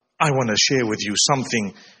I want to share with you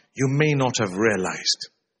something you may not have realized.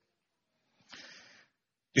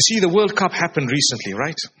 You see, the World Cup happened recently,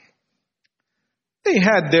 right? They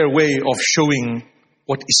had their way of showing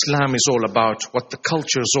what Islam is all about, what the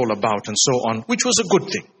culture is all about, and so on, which was a good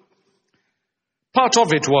thing. Part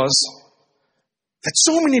of it was that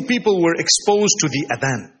so many people were exposed to the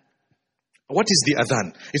Adhan. What is the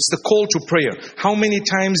Adhan? It's the call to prayer. How many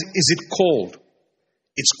times is it called?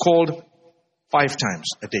 It's called 5 times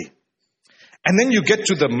a day. And then you get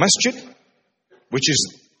to the masjid, which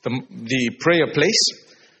is the prayer place.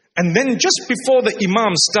 And then just before the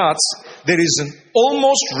imam starts, there is an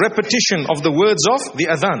almost repetition of the words of the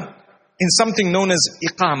Adhan in something known as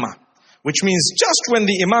iqamah, which means just when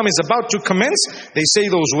the imam is about to commence, they say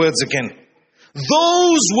those words again.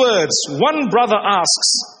 Those words, one brother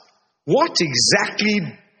asks, what exactly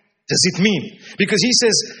does it mean? Because he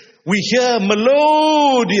says, we hear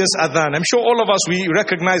melodious adhan. I'm sure all of us, we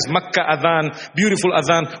recognize Makkah adhan, beautiful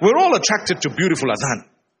adhan. We're all attracted to beautiful adhan.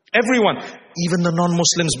 Everyone, even the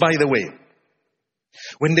non-Muslims, by the way.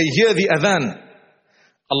 When they hear the adhan,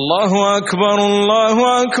 Allahu Akbar, Allahu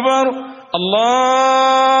Akbar, Allahu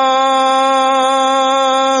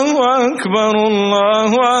Akbar,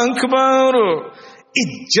 Allahu Akbar.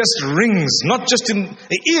 It just rings, not just in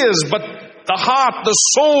the ears, but the heart, the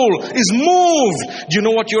soul is moved. Do you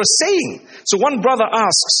know what you're saying? So one brother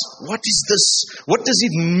asks, what is this? What does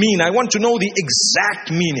it mean? I want to know the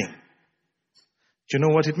exact meaning. Do you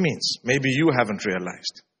know what it means? Maybe you haven't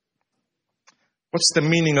realized. What's the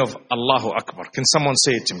meaning of Allahu Akbar? Can someone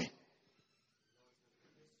say it to me?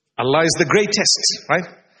 Allah is the greatest, right?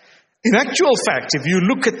 In actual fact, if you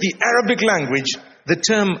look at the Arabic language, the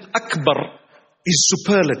term Akbar is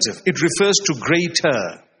superlative. It refers to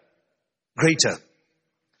greater. Greater.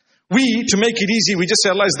 We, to make it easy, we just say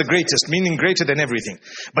Allah is the greatest, meaning greater than everything.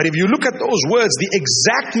 But if you look at those words, the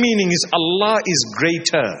exact meaning is Allah is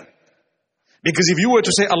greater. Because if you were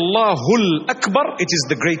to say Allahul Akbar, it is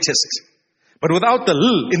the greatest. But without the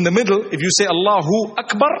L in the middle, if you say Allahu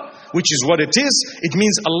Akbar, which is what it is, it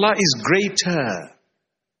means Allah is greater.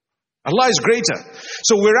 Allah is greater.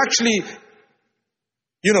 So we're actually,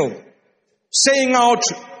 saying out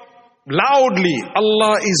loudly,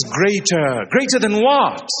 Allah is greater. Greater than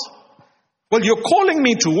what? Well, you're calling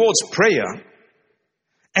me towards prayer,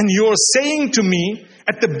 and you're saying to me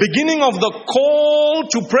at the beginning of the call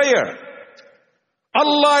to prayer,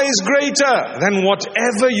 Allah is greater than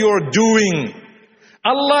whatever you're doing.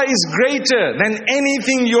 Allah is greater than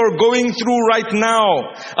anything you're going through right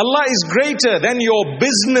now. Allah is greater than your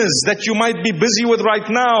business that you might be busy with right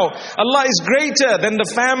now. Allah is greater than the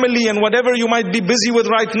family and whatever you might be busy with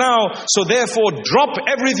right now. So therefore, drop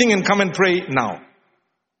everything and come and pray now.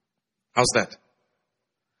 How's that?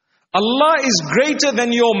 Allah is greater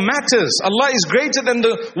than your matters. Allah is greater than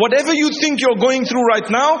whatever you think you're going through right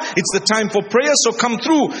now. It's the time for prayer, so come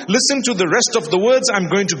through. Listen to the rest of the words. I'm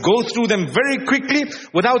going to go through them very quickly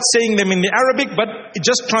without saying them in the Arabic, but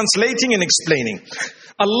just translating and explaining.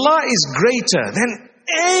 Allah is greater than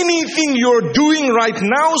anything you're doing right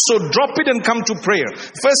now, so drop it and come to prayer.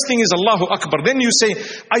 First thing is Allahu Akbar. Then you say,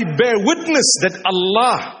 I bear witness that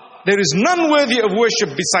Allah, there is none worthy of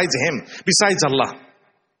worship besides Him, besides Allah.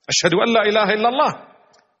 Ashhadu an la ilaha illallah.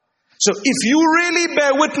 So if you really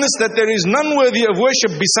bear witness that there is none worthy of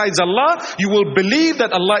worship besides Allah, you will believe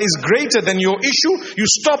that Allah is greater than your issue. You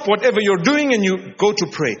stop whatever you're doing and you go to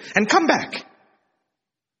pray and come back.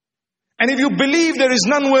 And if you believe there is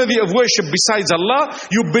none worthy of worship besides Allah,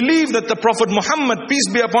 you believe that the Prophet Muhammad, peace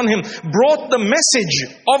be upon him, brought the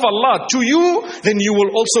message of Allah to you, then you will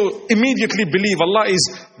also immediately believe Allah is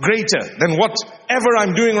greater than whatever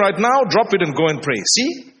I'm doing right now. Drop it and go and pray.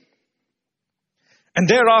 See? And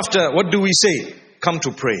thereafter, what do we say? Come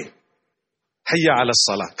to pray. Hayya ala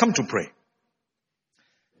salah. Come to pray.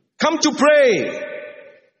 Come to pray.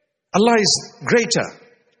 Allah is greater.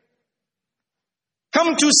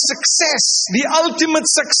 Come to success, the ultimate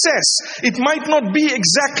success. It might not be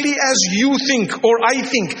exactly as you think or I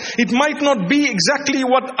think. It might not be exactly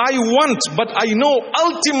what I want, but I know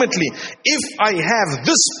ultimately, if I have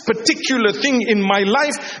this particular thing in my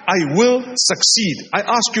life, I will succeed. I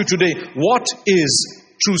ask you today, what is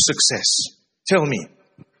true success? Tell me.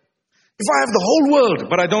 If I have the whole world,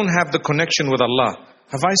 but I don't have the connection with Allah,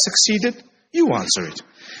 have I succeeded? You answer it.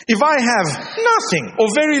 If I have nothing or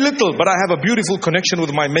very little, but I have a beautiful connection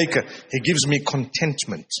with my Maker, He gives me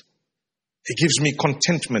contentment. He gives me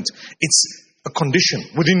contentment. It's a condition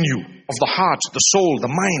within you of the heart, the soul,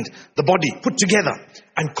 the mind, the body put together.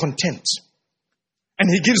 I'm content. And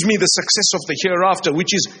He gives me the success of the hereafter,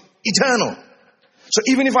 which is eternal. So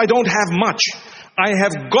even if I don't have much, I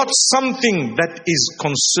have got something that is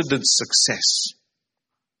considered success.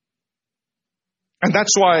 And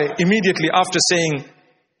that's why immediately after saying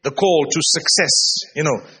the call to success,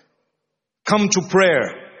 come to prayer,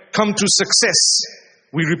 come to success,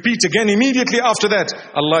 we repeat again immediately after that,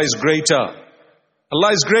 Allah is greater.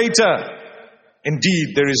 Allah is greater.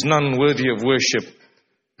 Indeed, there is none worthy of worship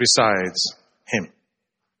besides Him.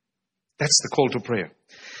 That's the call to prayer.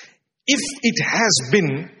 If it has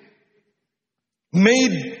been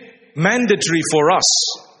made mandatory for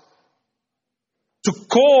us to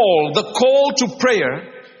call the call to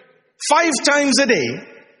prayer 5 times a day,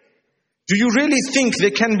 do you really think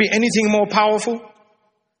there can be anything more powerful?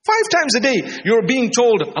 5 times a day, you're being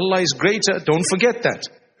told Allah is greater. Don't forget that.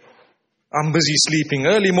 I'm busy sleeping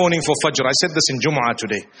early morning for Fajr. I said this in Jum'ah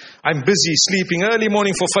today. I'm busy sleeping early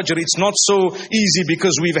morning for Fajr. It's not so easy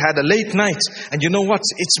because we've had a late night. And you know what?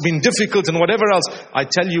 It's been difficult and whatever else. I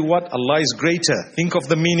tell you what, Allah is greater. Think of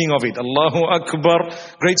the meaning of it. Allahu Akbar.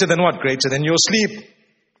 Greater than what? Greater than your sleep.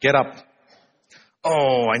 Get up.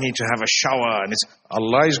 Oh, I need to have a shower. And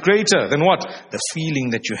Allah is greater than what? The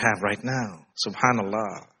feeling that you have right now.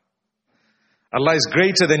 Subhanallah. Allah is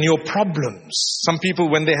greater than your problems. Some people,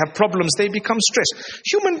 when they have problems, they become stressed.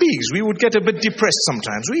 Human beings, we would get a bit depressed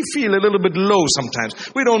sometimes. We feel a little bit low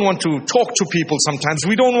sometimes. We don't want to talk to people sometimes.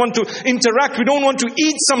 We don't want to interact. We don't want to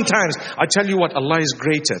eat sometimes. I tell you what, Allah is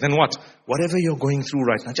greater than what? Whatever you're going through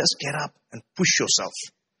right now, just get up and push yourself.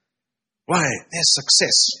 Why? There's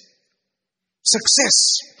success.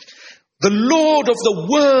 Success. The Lord of the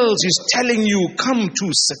worlds is telling you, come to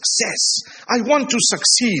success. I want to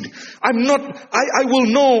succeed. I will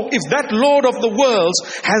know if that Lord of the worlds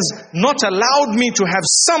has not allowed me to have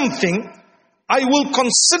something, I will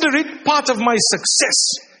consider it part of my success,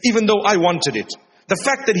 even though I wanted it. The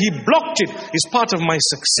fact that He blocked it is part of my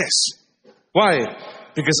success. Why?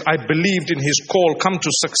 Because I believed in His call, come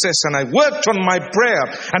to success, and I worked on my prayer,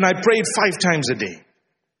 and I prayed 5 times a day.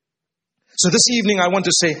 So this evening I want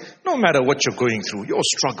to say, no matter what you're going through, your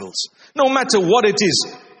struggles, no matter what it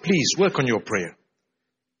is, please work on your prayer.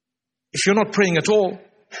 If you're not praying at all,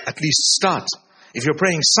 at least start. If you're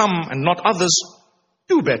praying some and not others,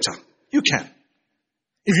 do better. You can.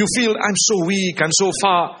 If you feel, I'm so weak, I'm so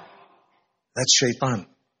far, that's shaitan.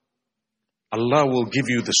 Allah will give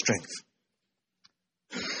you the strength.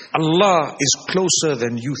 Allah is closer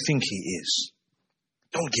than you think He is.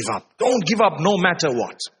 Don't give up. Don't give up no matter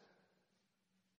what.